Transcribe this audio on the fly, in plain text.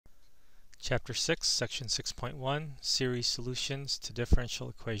Chapter 6, Section 6.1, Series Solutions to Differential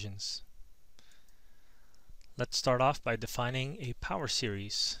Equations. Let's start off by defining a power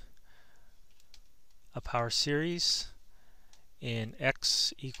series. A power series in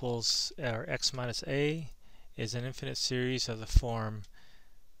x equals, or x minus a, is an infinite series of the form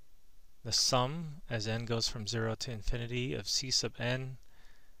the sum, as n goes from 0 to infinity, of c sub n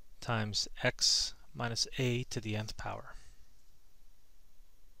times x minus a to the nth power.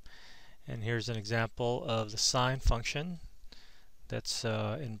 And here's an example of the sine function that's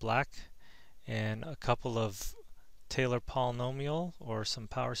in black, and a couple of Taylor polynomial or some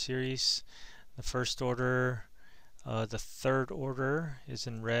power series. The first order, the third order is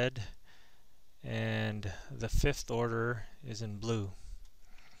in red, and the fifth order is in blue.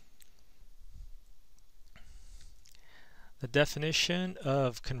 The definition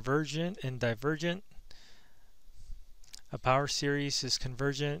of convergent and divergent. A power series is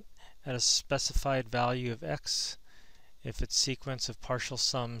convergent at a specified value of x if its sequence of partial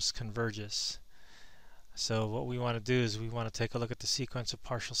sums converges. So what we want to do is we want to take a look at the sequence of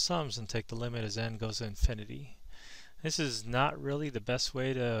partial sums and take the limit as n goes to infinity. This is not really the best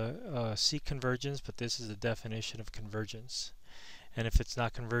way to see convergence, but this is the definition of convergence. And if it's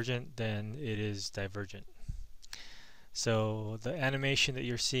not convergent, then it is divergent. So the animation that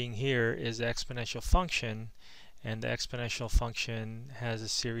you're seeing here is the exponential function, and the exponential function has a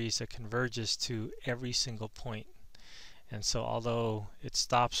series that converges to every single point. And so although it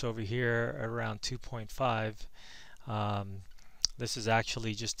stops over here around 2.5, this is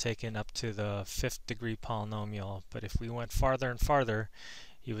actually just taken up to the 5th degree polynomial. But if we went farther and farther,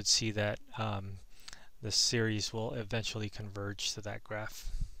 you would see that the series will eventually converge to that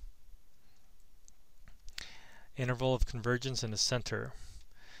graph. Interval of convergence in the center.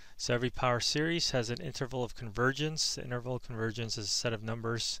 So every power series has an interval of convergence. The interval of convergence is a set of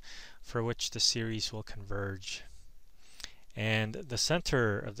numbers for which the series will converge. And the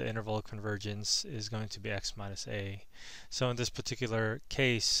center of the interval of convergence is going to be x minus a. So in this particular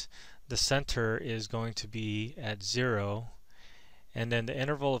case, the center is going to be at 0. And then the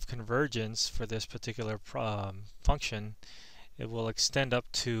interval of convergence for this particular function, it will extend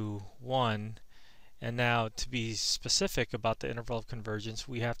up to 1. And now, to be specific about the interval of convergence,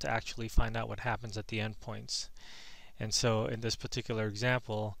 we have to actually find out what happens at the endpoints. And so in this particular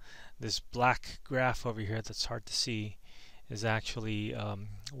example, this black graph over here that's hard to see is actually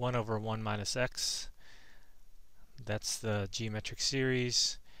 1 over 1 minus x. That's the geometric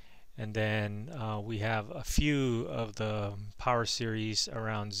series. And then we have a few of the power series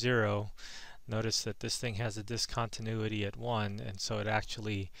around 0. Notice that this thing has a discontinuity at 1, and so it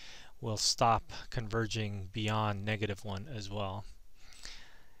actually will stop converging beyond -1 as well.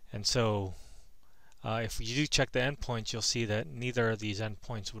 And so if you do check the endpoints, you'll see that neither of these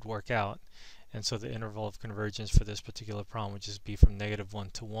endpoints would work out, and so the interval of convergence for this particular problem would just be from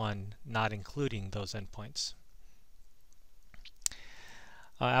 -1 to 1, not including those endpoints.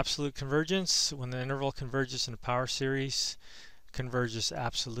 Absolute convergence, when the interval converges in a power series, converges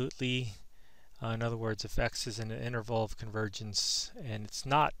absolutely. In other words, if x is in an interval of convergence and it's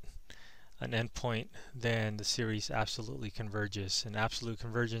not an endpoint, then the series absolutely converges. And absolute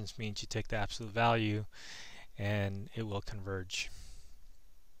convergence means you take the absolute value and it will converge.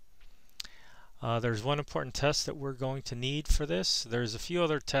 There's one important test that we're going to need for this. There's a few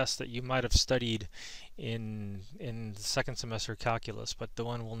other tests that you might have studied in the second semester calculus, but the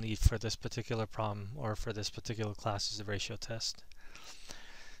one we'll need for this particular problem or for this particular class is the ratio test.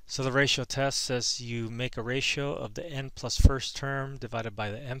 So the ratio test says you make a ratio of the n plus first term divided by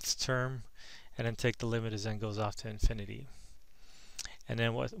the nth term, and then take the limit as n goes off to infinity. And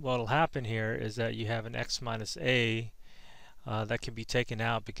then what will happen here is that you have an x minus a that can be taken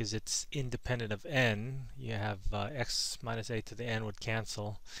out because it's independent of n. You have x minus a to the n would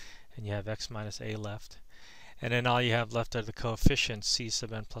cancel, and you have x minus a left. And then all you have left are the coefficients c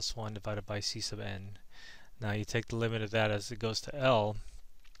sub n plus 1 divided by c sub n. Now you take the limit of that as it goes to L,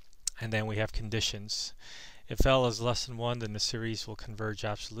 and then we have conditions. If L is less than 1, then the series will converge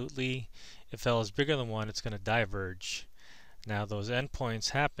absolutely. If L is bigger than 1, it's going to diverge. Now those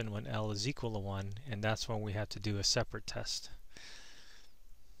endpoints happen when L is equal to 1, and that's when we have to do a separate test.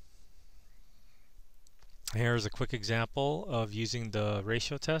 Here's a quick example of using the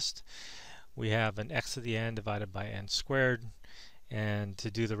ratio test. We have an x to the n divided by n squared, and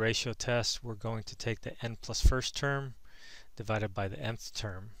to do the ratio test we're going to take the n plus first term divided by the nth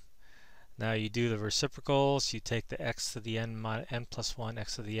term. Now you do the reciprocals, you take the x to the n plus 1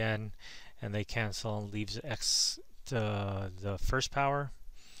 x to the n, and they cancel and leaves x to the first power.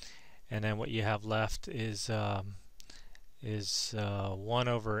 And then what you have left is 1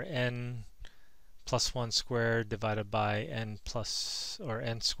 over n plus 1 squared divided by n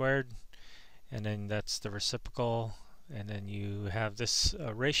squared, and then that's the reciprocal, and then you have this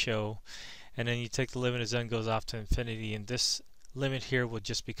ratio, and then you take the limit as n goes off to infinity, and this limit here will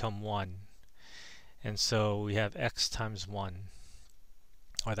just become 1. And so we have x times 1,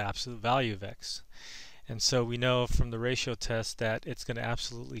 or the absolute value of x. And so we know from the ratio test that it's going to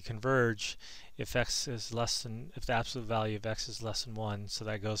absolutely converge if x is less than, if the absolute value of x is less than 1, so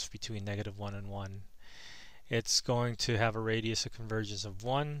that goes between -1 and 1. It's going to have a radius of convergence of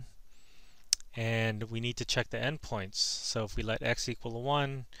 1, and we need to check the endpoints. So if we let x equal to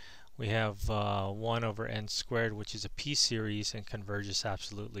 1, we have 1 over n squared, which is a p-series and converges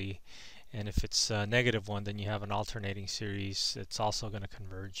absolutely. And if it's -1, then you have an alternating series. It's also going to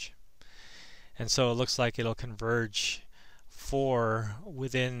converge. And so it looks like it'll converge for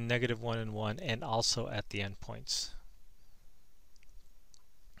within -1 and 1, and also at the endpoints.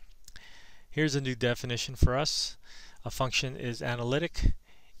 Here's a new definition for us. A function is analytic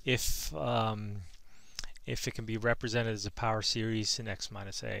if it can be represented as a power series in x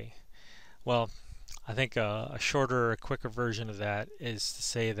minus a. Well, I think a shorter, a quicker version of that is to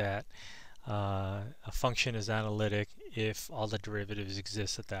say that a function is analytic if all the derivatives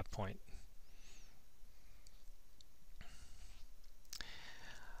exist at that point.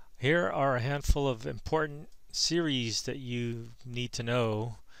 Here are a handful of important series that you need to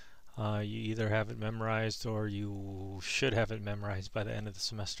know. You either have it memorized or you should have it memorized by the end of the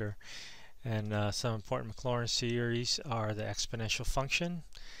semester. And some important Maclaurin series are the exponential function,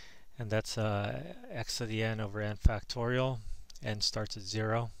 and that's x to the n over n factorial. N starts at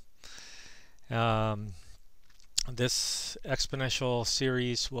 0. This exponential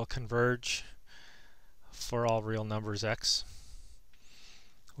series will converge for all real numbers x.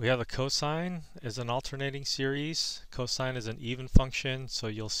 We have a cosine as an alternating series. Cosine is an even function, so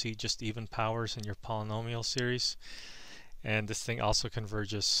you'll see just even powers in your polynomial series. And this thing also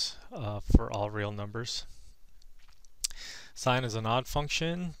converges for all real numbers. Sine is an odd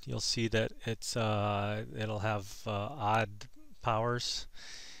function. You'll see that it'll have odd powers,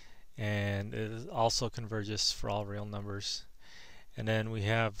 and it also converges for all real numbers. And then we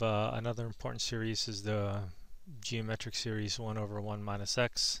have another important series is the geometric series 1 over 1 minus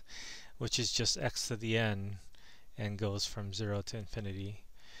x, which is just x to the n and goes from 0 to infinity.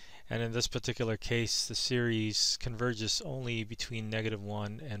 And in this particular case, the series converges only between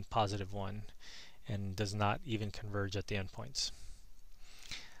 -1 and +1 and does not even converge at the endpoints.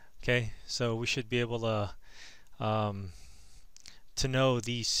 Okay, so we should be able to know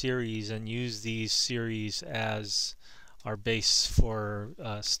these series and use these series as our base for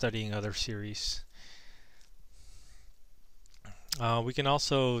studying other series. We can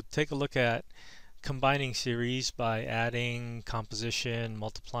also take a look at combining series by adding, composition,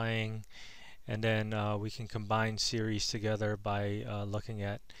 multiplying, and then we can combine series together by looking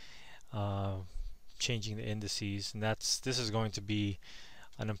at changing the indices, and this is going to be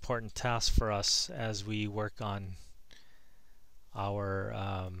an important task for us as we work on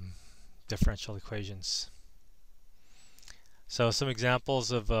our differential equations. So some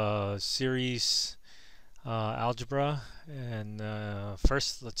examples of series algebra, and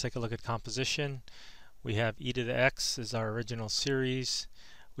first let's take a look at composition. We have e to the x is our original series.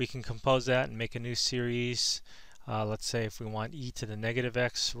 We can compose that and make a new series. Let's say if we want e to the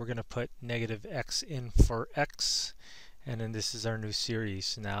 -x, we're going to put -x in for x, and then this is our new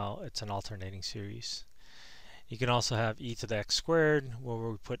series. Now it's an alternating series. You can also have e to the x squared, where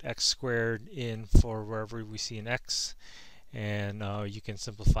we put x squared in for wherever we see an x, and you can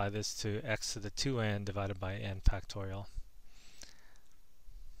simplify this to x to the 2n divided by n factorial.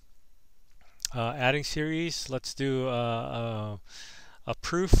 Adding series, let's do a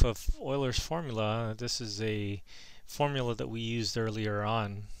proof of Euler's formula. This is a formula that we used earlier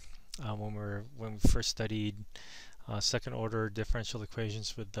on when we first studied second order differential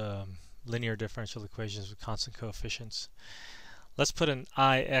equations with linear differential equations with constant coefficients. Let's put an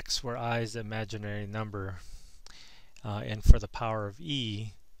ix where I is the imaginary number and for the power of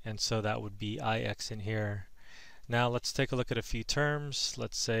e, and so that would be ix in here. Now let's take a look at a few terms.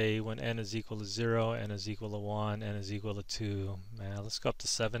 Let's say when n is equal to 0, n is equal to 1, n is equal to 2. Let's go up to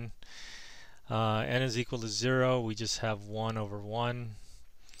 7. N is equal to 0, we just have 1 over 1.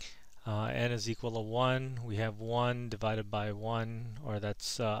 N is equal to 1, we have 1 divided by 1, or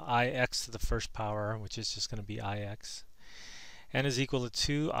that's ix to the first power, which is just going to be ix. N is equal to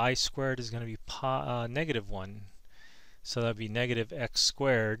 2, I squared is going to be -1. So that would be -x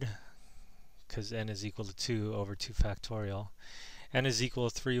squared, because n is equal to 2 over 2 factorial. N is equal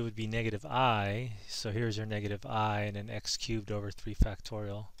to 3 would be -I, so here's your -I, and then x cubed over 3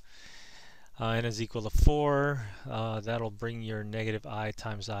 factorial. n is equal to 4, that'll bring your negative I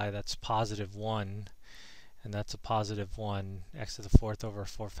times I, that's positive 1, and that's a positive 1, x to the 4th over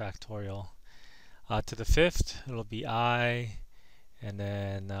 4 factorial. To the 5th, it'll be I, and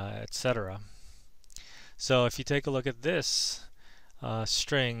then etc. So if you take a look at this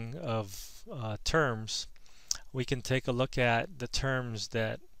string of terms, we can take a look at the terms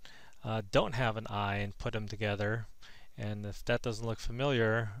that don't have an I and put them together. And if that doesn't look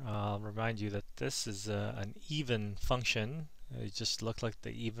familiar, I'll remind you that this is an even function. It just looked like the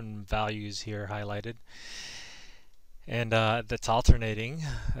even values here highlighted. And that's alternating.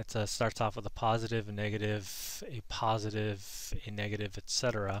 It starts off with a positive, a negative, a positive, a negative,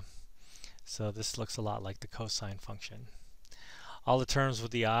 etc. So this looks a lot like the cosine function. All the terms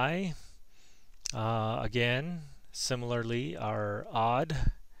with the I, again, similarly, are odd.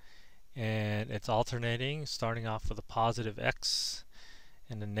 And it's alternating, starting off with a positive x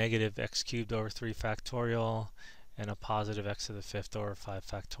and a negative x cubed over 3 factorial and a positive x to the 5th over 5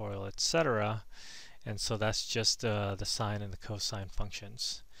 factorial, etc. And so that's just the sine and the cosine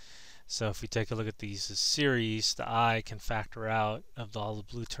functions. So if we take a look at these as series, the I can factor out of all the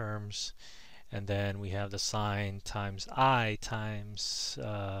blue terms, and then we have the sine times I times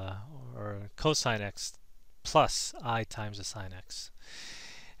or cosine x plus I times the sine x.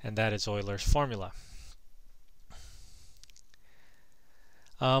 And that is Euler's formula.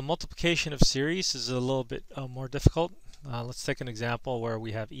 Multiplication of series is a little bit more difficult. Let's take an example where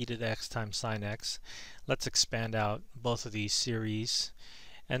we have e to the x times sine x. Let's expand out both of these series.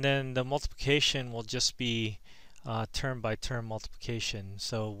 And then the multiplication will just be term by term multiplication.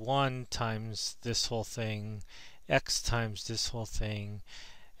 So 1 times this whole thing, x times this whole thing,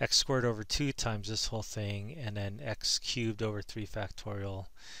 x squared over 2 times this whole thing, and then x cubed over 3 factorial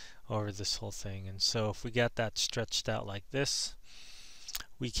over this whole thing. And so if we get that stretched out like this,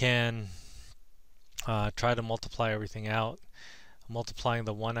 we can try to multiply everything out, multiplying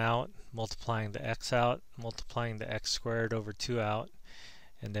the 1 out, multiplying the x out, multiplying the x squared over 2 out,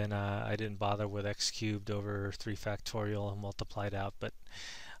 and then I didn't bother with x cubed over 3 factorial and multiplied out. But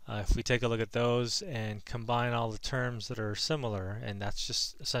if we take a look at those and combine all the terms that are similar, and that's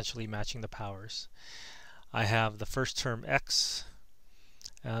just essentially matching the powers. I have the first term x.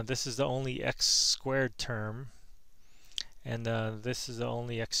 This is the only x squared term, and this is the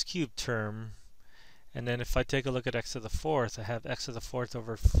only x cubed term. And then if I take a look at x to the 4th, I have x to the 4th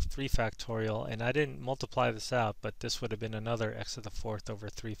over 3 factorial, and I didn't multiply this out, but this would have been another x to the 4th over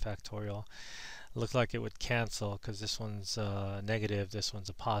 3 factorial. Looked like it would cancel because this one's negative, this one's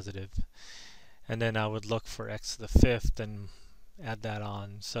a positive. And then I would look for x to the 5th and add that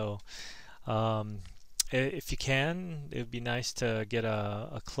on. So if you can, it would be nice to get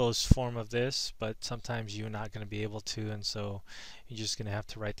a closed form of this, but sometimes you're not going to be able to, and so you're just going to have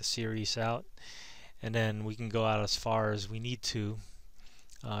to write the series out. And then we can go out as far as we need to,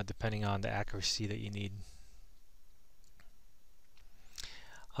 depending on the accuracy that you need.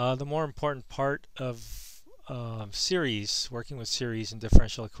 The more important part of series, working with series and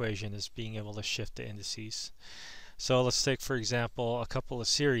differential equation, is being able to shift the indices. So let's take, for example, a couple of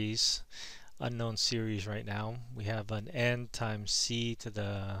series, unknown series right now. We have an n times c to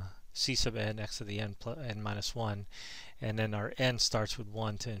the c sub n x to the n minus 1, and then our n starts with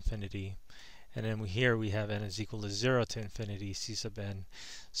 1 to infinity. And then here we have n is equal to 0 to infinity c sub n.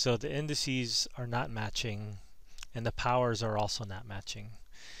 So the indices are not matching, and the powers are also not matching.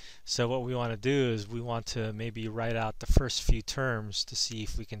 So what we want to do is we want to maybe write out the first few terms to see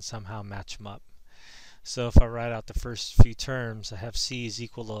if we can somehow match them up. So if I write out the first few terms, I have c is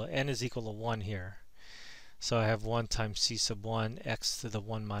equal to, n is equal to 1 here. So I have 1 times c sub 1 x to the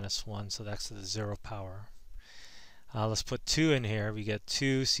 1 minus 1, so that's to the 0 power. Let's put 2 in here. We get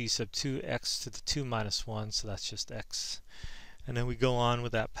 2 c sub 2 x to the 2 minus 1, so that's just x. And then we go on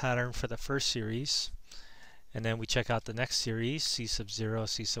with that pattern for the first series. And then we check out the next series, c sub 0,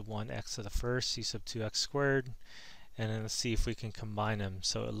 c sub 1 x to the first, c sub 2 x squared. And then let's see if we can combine them.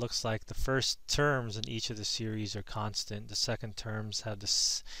 So it looks like the first terms in each of the series are constant. The second terms have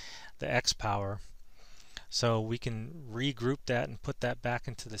the x power. So we can regroup that and put that back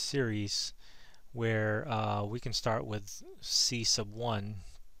into the series, where we can start with c sub 1,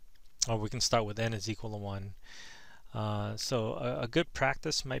 or we can start with n is equal to 1. So a good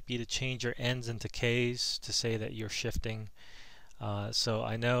practice might be to change your n's into k's to say that you're shifting. So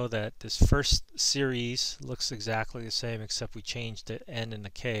I know that this first series looks exactly the same, except we changed the n and the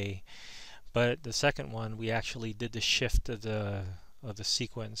k. But the second one, we actually did the shift of the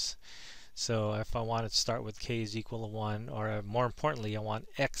sequence. So if I want to start with k is equal to 1, or more importantly, I want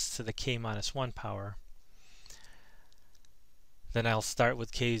x to the k minus 1 power. then I'll start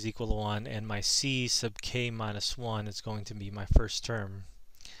with k is equal to 1, and my c sub k minus 1 is going to be my first term.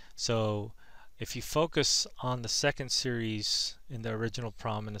 So if you focus on the second series in the original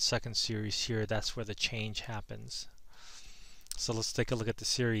problem and the second series here, that's where the change happens. So let's take a look at the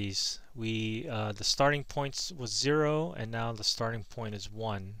series. The starting point was 0, and now the starting point is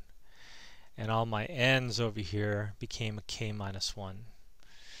 1. And all my n's over here became a k minus 1.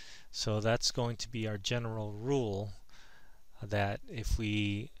 So that's going to be our general rule, that if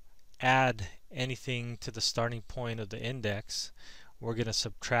we add anything to the starting point of the index, we're going to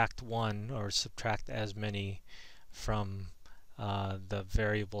subtract 1 or subtract as many from the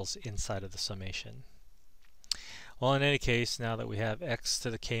variables inside of the summation. Well, in any case, now that we have x to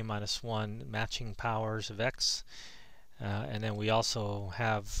the k minus 1 matching powers of x, and then we also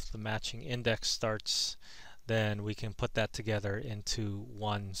have the matching index starts, then we can put that together into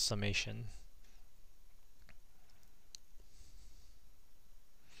one summation.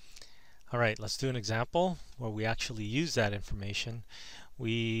 Alright, let's do an example where we actually use that information.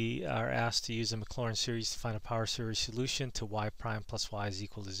 We are asked to use a Maclaurin series to find a power series solution to y prime plus y is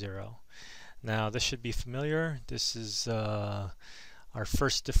equal to 0. Now this should be familiar. This is our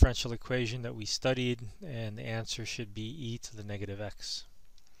first differential equation that we studied, and the answer should be e to the negative x.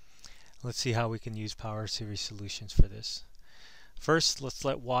 Let's see how we can use power series solutions for this. First, let's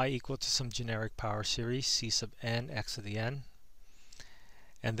let y equal to some generic power series, c sub n x to the n.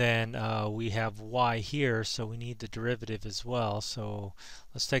 And then we have y here, so we need the derivative as well. So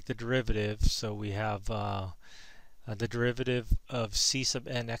let's take the derivative. So we have the derivative of c sub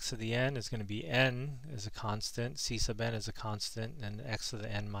n x to the n is going to be n is a constant, c sub n is a constant, and x to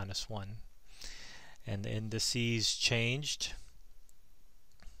the n minus 1. And the indices changed.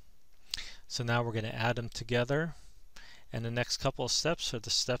 So now we're going to add them together. And the next couple of steps are the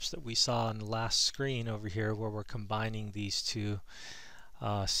steps that we saw on the last screen over here, where we're combining these two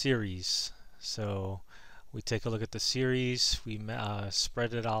series. So we take a look at the series, we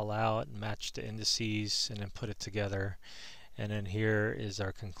spread it all out, match the indices, and then put it together. And then here is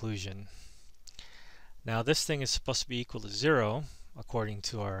our conclusion. Now this thing is supposed to be equal to 0 according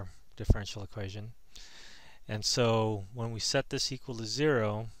to our differential equation. And so when we set this equal to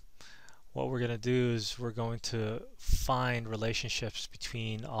 0, what we're going to do is we're going to find relationships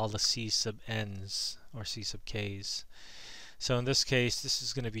between all the c sub n's or c sub k's. So in this case, this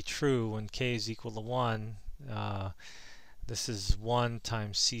is going to be true when k is equal to 1. This is 1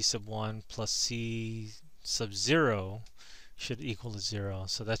 times c sub 1 plus c sub 0 should equal to 0.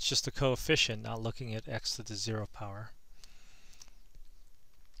 So that's just a coefficient, not looking at x to the 0 power.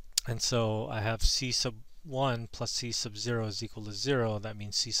 And so I have c sub 1 plus c sub 0 is equal to 0. That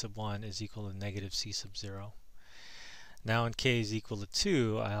means c sub 1 is equal to negative c sub 0. Now when k is equal to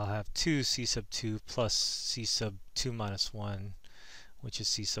 2, I'll have 2 c sub 2 plus c sub 2 minus 1, which is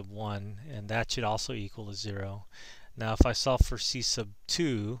c sub 1, and that should also equal to 0. Now if I solve for c sub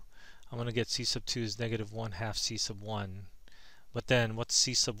 2, I'm going to get c sub 2 is negative 1 half c sub 1. But then what's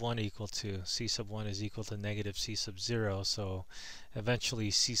c sub 1 equal to? C sub 1 is equal to negative c sub 0, so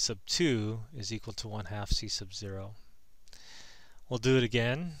eventually c sub 2 is equal to 1 half c sub 0. We'll do it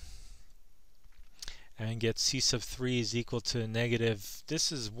again and get c sub 3 is equal to negative,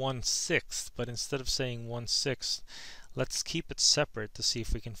 this is 1/6, but instead of saying 1/6, let's keep it separate to see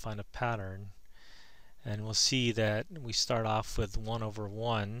if we can find a pattern. And we'll see that we start off with 1 over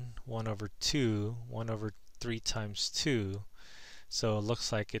 1, 1 over 2, 1 over 3 times 2. So it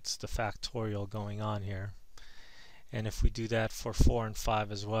looks like it's the factorial going on here. And if we do that for 4 and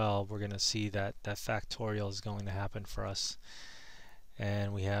 5 as well, we're going to see that that factorial is going to happen for us.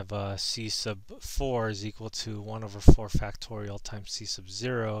 And we have c sub 4 is equal to 1 over 4 factorial times c sub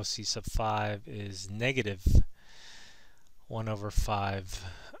 0. C sub 5 is negative 1 over 5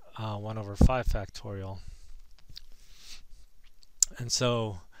 factorial. And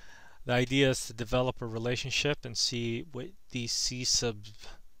so the idea is to develop a relationship and see what these c sub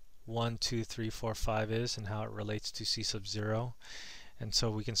 1, 2, 3, 4, 5 is and how it relates to c sub 0. And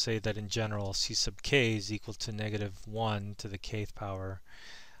so we can say that in general c sub k is equal to negative 1 to the kth power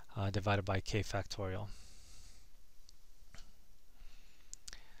divided by k factorial.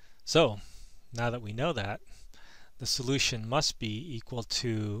 So now that we know that, the solution must be equal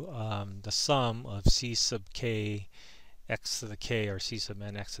to the sum of c sub k x to the k, or c sub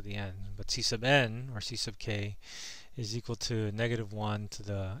n x to the n. But c sub n, or c sub k, is equal to negative 1 to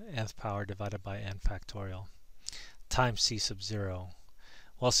the nth power divided by n factorial times c sub 0.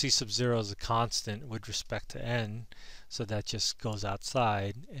 Well, c sub 0 is a constant with respect to n, so that just goes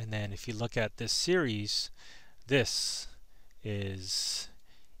outside. And then if you look at this series, this is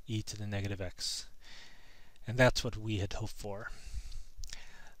e to the negative x. And that's what we had hoped for.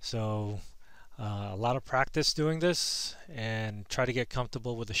 So a lot of practice doing this, and try to get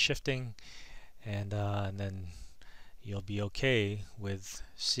comfortable with the shifting, and then you'll be okay with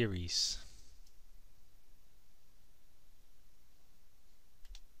series.